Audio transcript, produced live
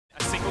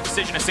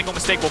decision. A single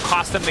mistake will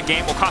cost them the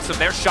game, will cost them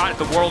their shot at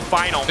the World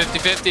Final.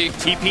 50-50.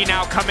 TP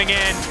now coming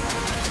in.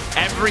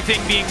 Everything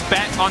being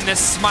bet on this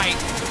smite.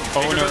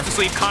 Faker goes to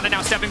sleep. Kana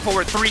now stepping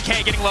forward.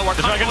 3K getting lower.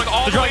 Kana going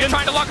all the way,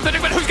 trying to lock up the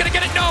but who's going to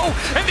get it? No!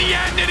 In the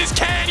end, it is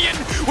Canyon.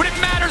 When it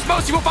matters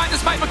most, you will find the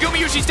smite.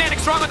 Gumayushi standing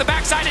strong on the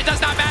backside. It does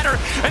not matter.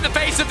 In the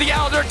face of the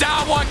Elder,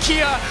 Damwon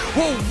KIA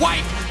will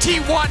wipe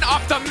T1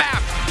 off the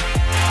map.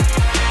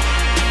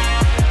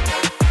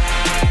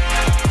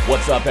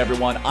 What's up,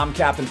 everyone? I'm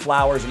Captain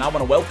Flowers, and I want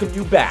to welcome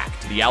you back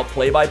to the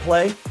Outplay by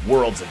Play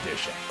Worlds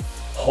Edition.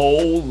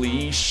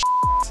 Holy shit.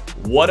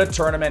 What a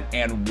tournament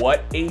and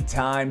what a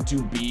time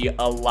to be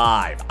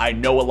alive. I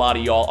know a lot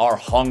of y'all are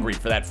hungry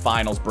for that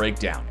finals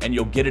breakdown, and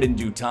you'll get it in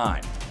due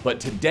time. But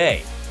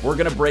today, we're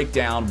going to break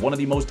down one of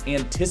the most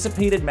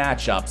anticipated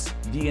matchups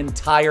the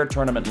entire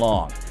tournament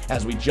long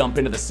as we jump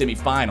into the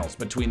semifinals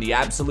between the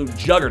absolute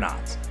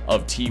juggernauts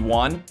of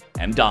T1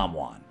 and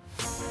Damwon.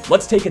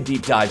 Let's take a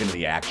deep dive into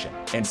the action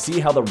and see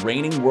how the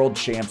reigning world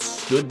champs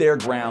stood their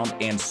ground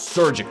and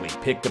surgically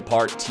picked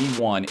apart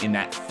T1 in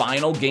that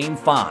final Game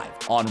 5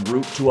 en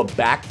route to a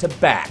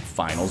back-to-back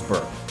finals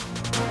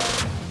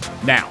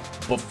berth. Now,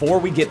 before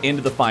we get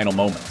into the final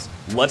moments,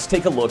 let's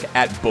take a look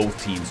at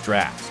both teams'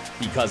 drafts,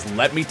 because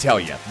let me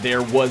tell you,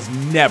 there was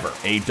never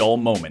a dull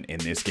moment in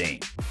this game.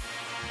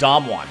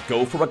 Damwon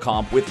go for a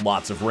comp with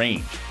lots of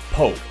range,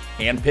 poke,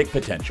 and pick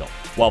potential,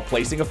 while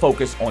placing a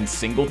focus on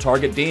single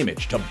target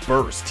damage to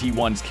burst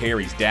T1's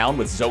carries down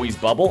with Zoe's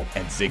bubble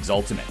and Zig's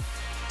ultimate.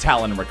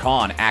 Talon and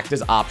Rakan act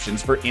as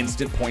options for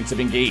instant points of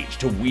engage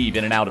to weave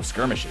in and out of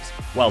skirmishes,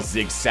 while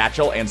Zig's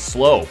satchel and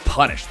slow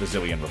punish the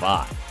Zilean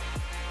revive.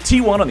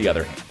 T1, on the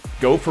other hand,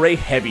 go for a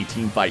heavy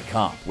teamfight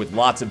comp with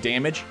lots of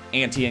damage,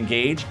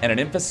 anti-engage, and an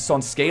emphasis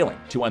on scaling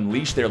to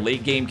unleash their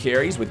late game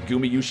carries with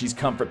Gumayushi's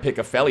comfort pick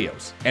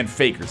Aphelios and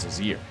Faker's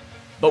Azir.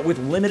 But with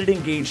limited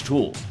engage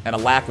tools and a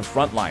lack of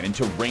frontline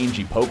into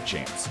rangy poke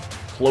champs,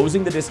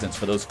 closing the distance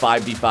for those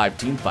 5v5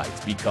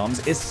 teamfights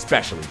becomes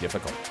especially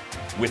difficult.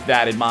 With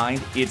that in mind,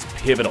 it's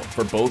pivotal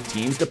for both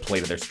teams to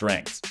play to their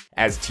strengths,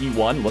 as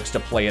T1 looks to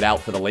play it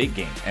out for the late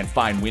game and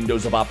find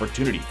windows of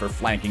opportunity for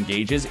flank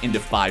engages into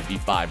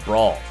 5v5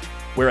 brawls,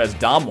 whereas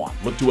Damwon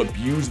look to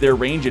abuse their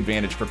range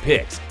advantage for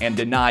picks and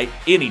deny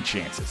any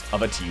chances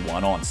of a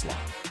T1 onslaught.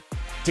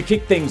 To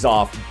kick things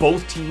off,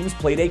 both teams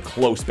played a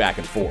close back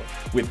and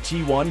forth, with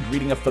T1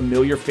 greeting a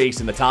familiar face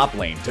in the top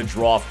lane to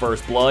draw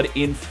first blood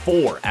in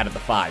 4 out of the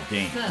 5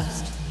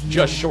 games.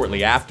 Just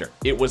shortly after,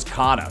 it was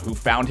Kana who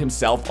found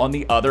himself on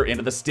the other end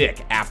of the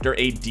stick after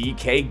a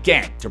DK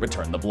gank to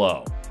return the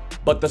blow.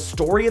 But the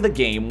story of the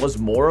game was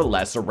more or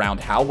less around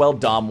how well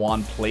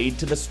Damwon played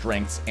to the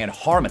strengths and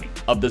harmony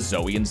of the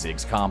Zoe and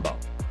Ziggs combo.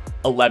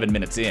 11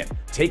 minutes in,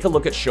 take a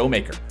look at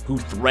Showmaker, who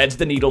threads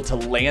the needle to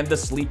land the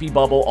sleepy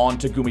bubble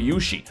onto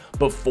Gumayushi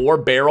before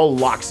Barrel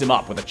locks him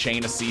up with a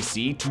chain of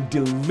CC to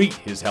delete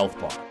his health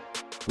bar.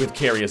 With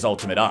KIA's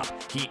ultimate up,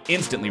 he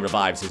instantly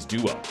revives his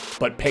duo,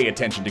 but pay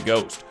attention to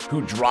Ghost,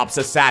 who drops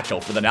a satchel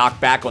for the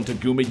knockback onto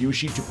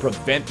Gumayushi to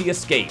prevent the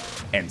escape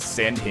and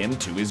send him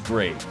to his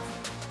grave.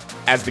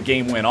 As the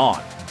game went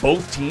on,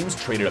 both teams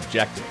traded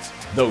objectives.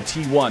 Though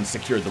T1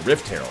 secured the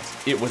Rift Heralds,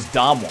 it was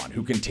Damwon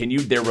who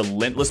continued their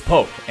relentless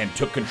poke and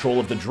took control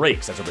of the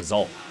Drakes as a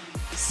result.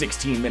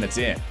 16 minutes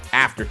in,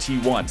 after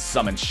T1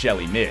 summons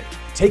Shelly mid,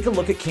 take a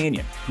look at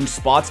Canyon, who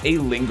spots a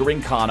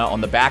lingering Kana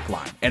on the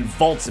backline and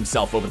vaults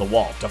himself over the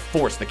wall to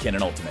force the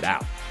Cannon ultimate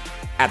out.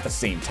 At the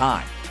same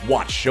time,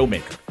 watch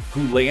Showmaker,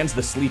 who lands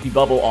the sleepy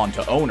bubble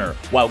onto Owner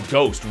while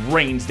Ghost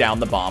rains down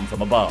the bomb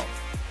from above.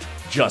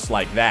 Just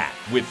like that,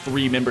 with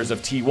 3 members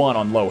of T1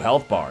 on low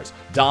health bars,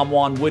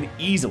 Damwon would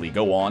easily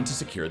go on to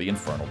secure the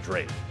Infernal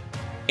Drake.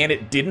 And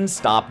it didn't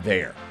stop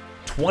there.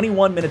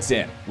 21 minutes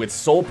in, with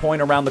Soul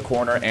Point around the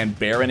corner and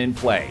Baron in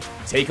play,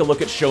 take a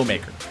look at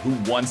Showmaker,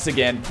 who once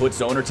again puts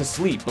Owner to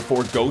sleep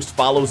before Ghost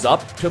follows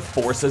up to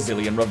force a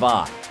Zilean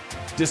revive.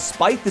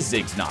 Despite the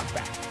Ziggs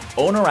knockback,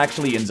 Owner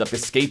actually ends up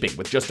escaping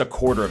with just a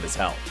quarter of his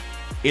health.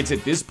 It's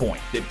at this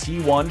point that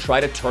T1 try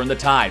to turn the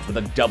tides with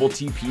a double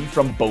TP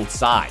from both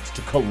sides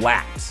to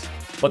collapse.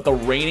 But the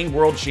reigning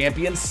world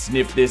champions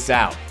sniffed this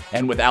out,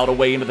 and without a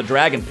way into the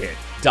Dragon Pit,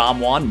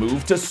 Damwon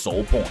moved to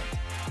Soul Point.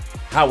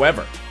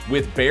 However,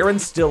 with Baron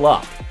still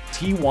up,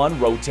 T1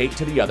 rotate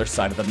to the other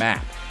side of the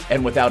map,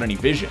 and without any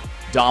vision,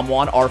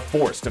 Damwon are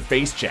forced to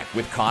face check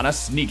with Kana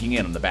sneaking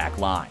in on the back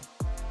line.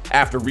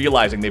 After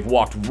realizing they've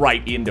walked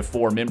right into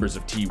 4 members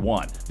of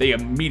T1, they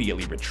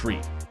immediately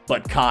retreat.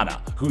 But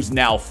Kana, who's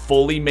now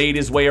fully made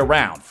his way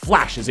around,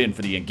 flashes in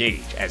for the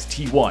engage as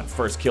T1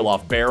 first kill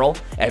off Barrel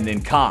and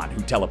then Khan,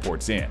 who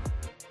teleports in.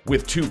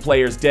 With 2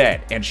 players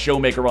dead and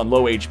Showmaker on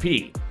low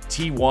HP,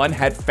 T1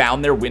 had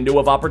found their window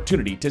of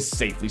opportunity to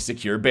safely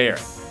secure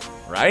Baron.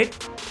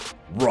 Right?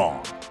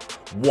 Wrong.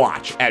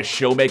 Watch as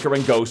Showmaker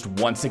and Ghost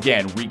once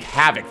again wreak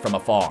havoc from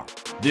afar,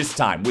 this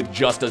time with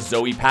just a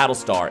Zoe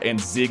Paddlestar and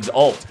Ziggs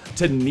ult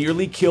to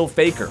nearly kill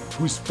Faker,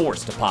 who's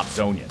forced to pop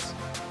Zhonya's.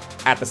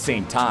 At the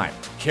same time,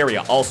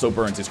 KIA also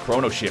burns his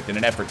Chrono Shift in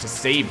an effort to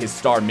save his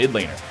star mid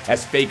laner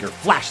as Faker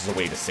flashes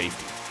away to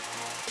safety.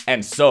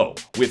 And so,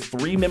 with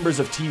 3 members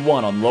of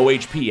T1 on low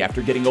HP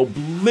after getting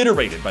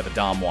obliterated by the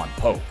Damwon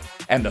poke,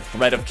 and the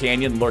threat of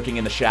KIA lurking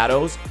in the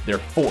shadows, they're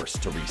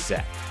forced to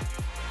reset.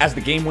 As the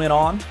game went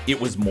on, it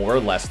was more or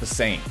less the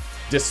same.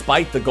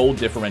 Despite the gold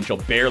differential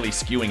barely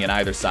skewing in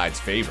either side's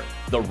favor,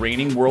 the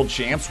reigning world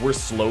champs were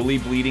slowly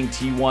bleeding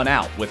T1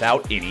 out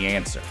without any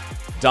answer.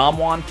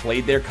 Damwon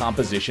played their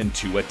composition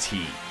to a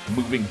T,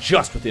 moving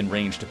just within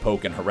range to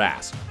poke and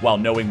harass, while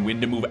knowing when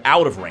to move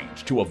out of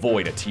range to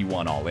avoid a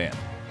T1 all-in.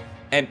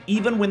 And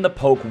even when the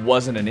poke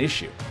wasn't an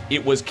issue,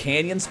 it was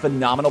KIA's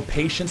phenomenal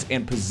patience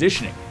and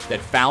positioning that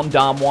found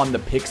Damwon the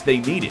picks they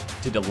needed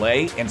to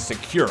delay and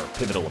secure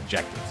pivotal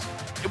objectives.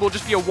 It will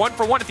just be a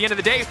 1-for-1 at the end of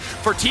the day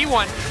for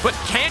T1, but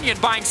KIA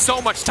buying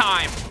so much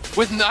time.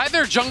 With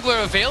neither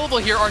jungler available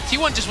here, are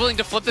T1 just willing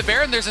to flip the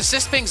Baron? There's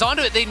assist pings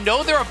onto it. They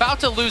know they're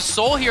about to lose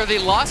soul here. They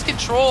lost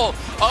control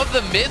of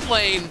the mid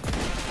lane,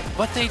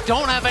 but they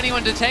don't have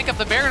anyone to tank up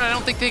the Baron. I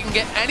don't think they can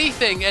get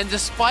anything, and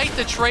despite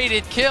the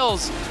traded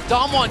kills,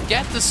 Damwon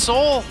get the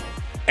soul.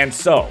 And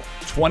so,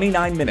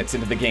 29 minutes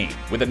into the game,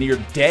 with a near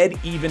dead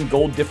even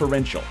gold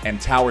differential and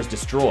towers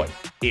destroyed,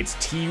 it's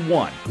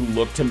T1 who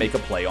look to make a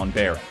play on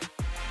Baron.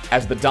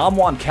 As the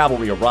Damwon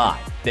cavalry arrive,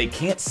 they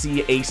can't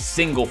see a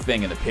single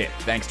thing in the pit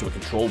thanks to a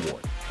control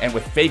ward, and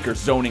with Faker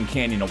zoning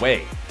KIA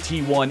away,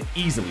 T1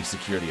 easily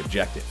secure the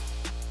objective.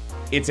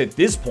 It's at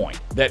this point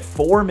that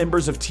 4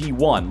 members of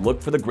T1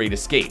 look for the Great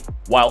Escape,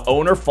 while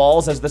Owner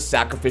falls as the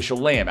sacrificial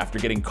lamb after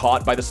getting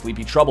caught by the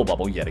Sleepy Trouble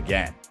Bubble yet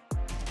again.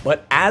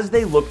 But as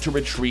they look to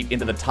retreat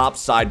into the top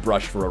side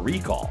brush for a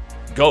recall,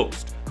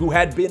 Ghost, who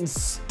had been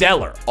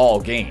stellar all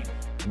game,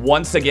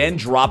 once again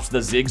drops the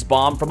Ziggs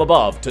bomb from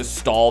above to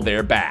stall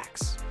their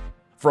backs.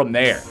 From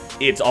there,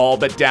 it's all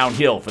but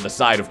downhill for the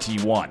side of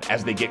T1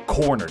 as they get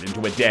cornered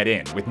into a dead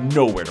end with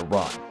nowhere to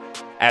run.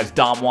 As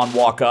Damwon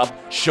walk up,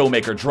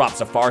 Showmaker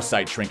drops a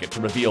Farsight trinket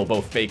to reveal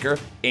both Faker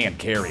and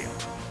KIA.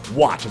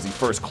 Watch as he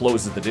first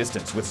closes the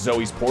distance with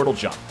Zoe's portal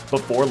jump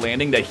before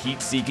landing the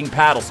heat-seeking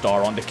paddle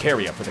star onto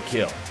KIA for the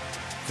kill.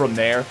 From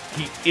there,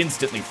 he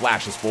instantly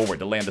flashes forward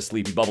to land the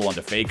Sleepy Bubble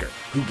onto Faker,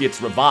 who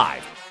gets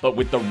revived. But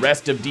with the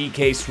rest of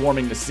DK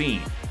swarming the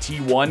scene,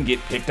 T1 get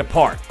picked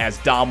apart as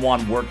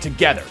Damwon work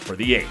together for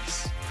the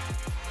ace.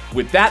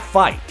 With that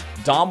fight,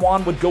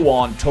 Damwon would go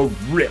on to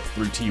rip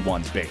through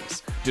T1's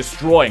base,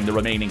 destroying the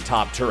remaining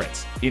top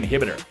turrets,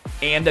 Inhibitor,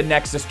 and a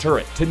Nexus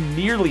turret to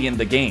nearly end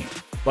the game,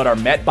 but are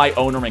met by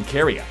Owner and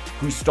KIA,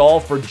 who stall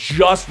for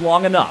just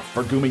long enough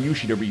for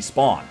Gumayusi to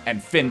respawn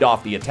and fend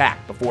off the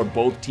attack before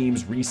both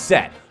teams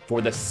reset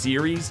for the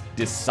series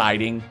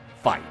deciding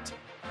fight.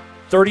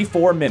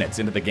 34 minutes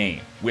into the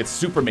game, with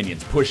super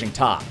minions pushing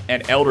top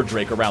and Elder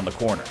Drake around the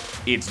corner,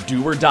 it's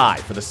do or die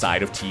for the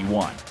side of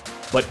T1.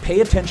 But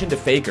pay attention to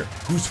Faker,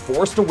 who's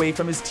forced away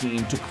from his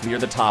team to clear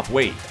the top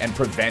wave and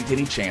prevent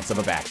any chance of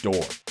a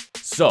backdoor.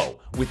 So,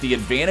 with the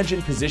advantage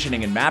in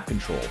positioning and map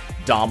control,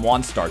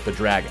 Damwon start the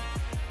Dragon.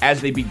 As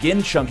they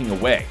begin chunking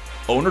away,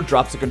 Owner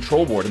drops a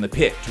control ward in the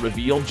pit to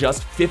reveal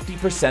just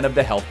 50% of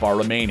the health bar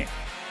remaining.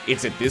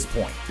 It's at this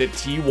point that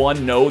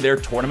T1 know their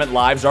tournament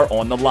lives are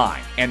on the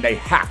line, and they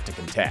have to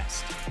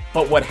contest.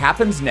 But what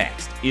happens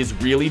next is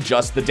really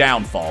just the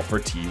downfall for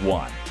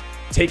T1.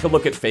 Take a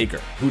look at Faker,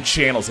 who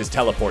channels his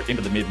teleport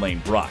into the mid lane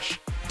brush.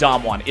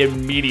 Damwon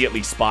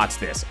immediately spots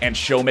this, and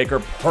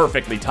Showmaker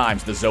perfectly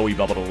times the Zoe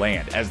bubble to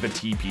land as the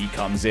TP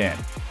comes in.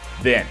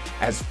 Then,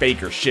 as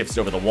Faker shifts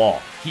over the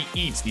wall, he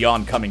eats the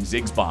oncoming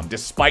Ziggs bomb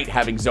despite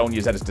having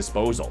Zhonya's at his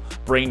disposal,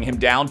 bringing him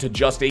down to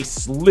just a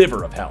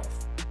sliver of health.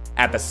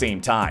 At the same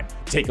time,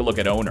 take a look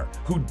at Owner,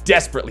 who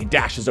desperately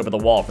dashes over the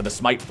wall for the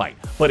smite fight,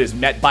 but is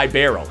met by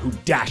Barrel, who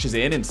dashes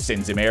in and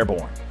sends him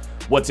airborne.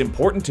 What's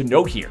important to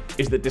note here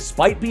is that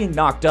despite being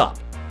knocked up,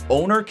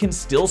 Owner can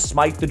still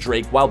smite the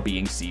Drake while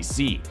being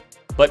CC'd.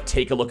 But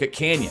take a look at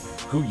KIA,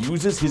 who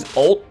uses his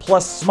ult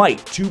plus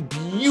smite to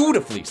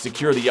beautifully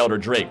secure the Elder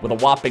Drake with a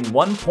whopping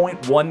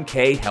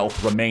 1.1k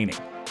health remaining.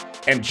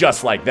 And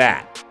just like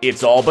that,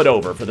 it's all but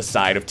over for the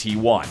side of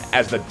T1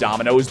 as the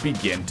dominoes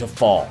begin to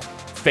fall.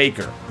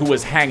 Faker, who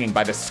was hanging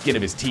by the skin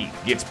of his teeth,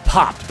 gets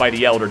popped by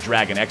the Elder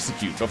Dragon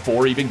Execute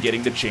before even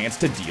getting the chance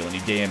to deal any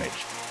damage.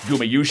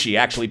 Gumayusi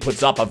actually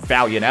puts up a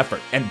valiant effort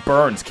and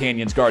burns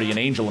KIA's Guardian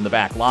Angel in the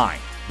back line,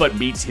 but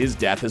meets his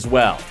death as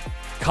well.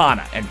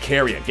 Kana and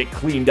KIA get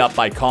cleaned up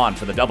by Khan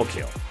for the double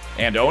kill.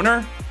 And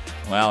Owner?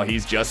 Well,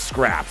 he's just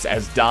scraps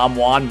as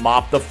Damwon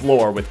mop the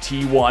floor with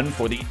T1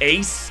 for the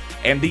ace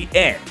and the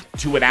end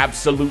to an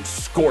absolute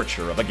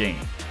scorcher of a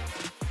game.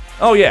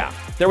 Oh yeah,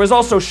 there was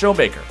also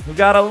Showmaker, who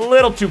got a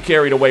little too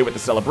carried away with the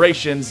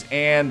celebrations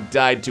and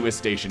died to a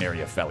stationary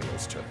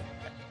Aphelios turret.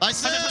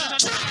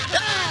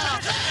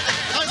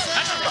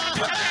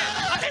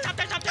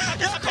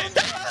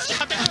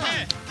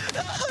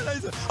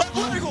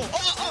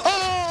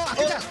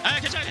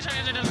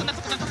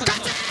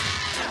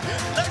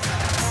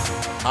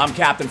 I'm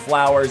Captain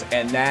Flowers,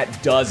 and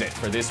that does it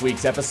for this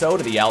week's episode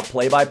of the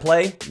Outplay by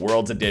Play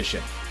Worlds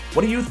Edition.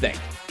 What do you think?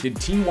 Did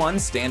T1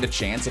 stand a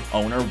chance if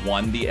Owner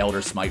won the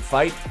Elder Smite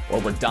fight, or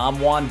were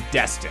Damwon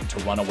destined to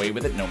run away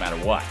with it no matter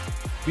what?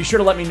 Be sure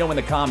to let me know in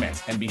the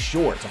comments, and be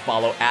sure to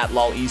follow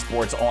 @LOL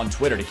Esports on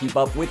Twitter to keep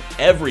up with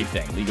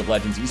everything League of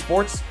Legends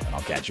esports, and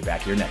I'll catch you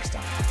back here next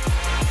time.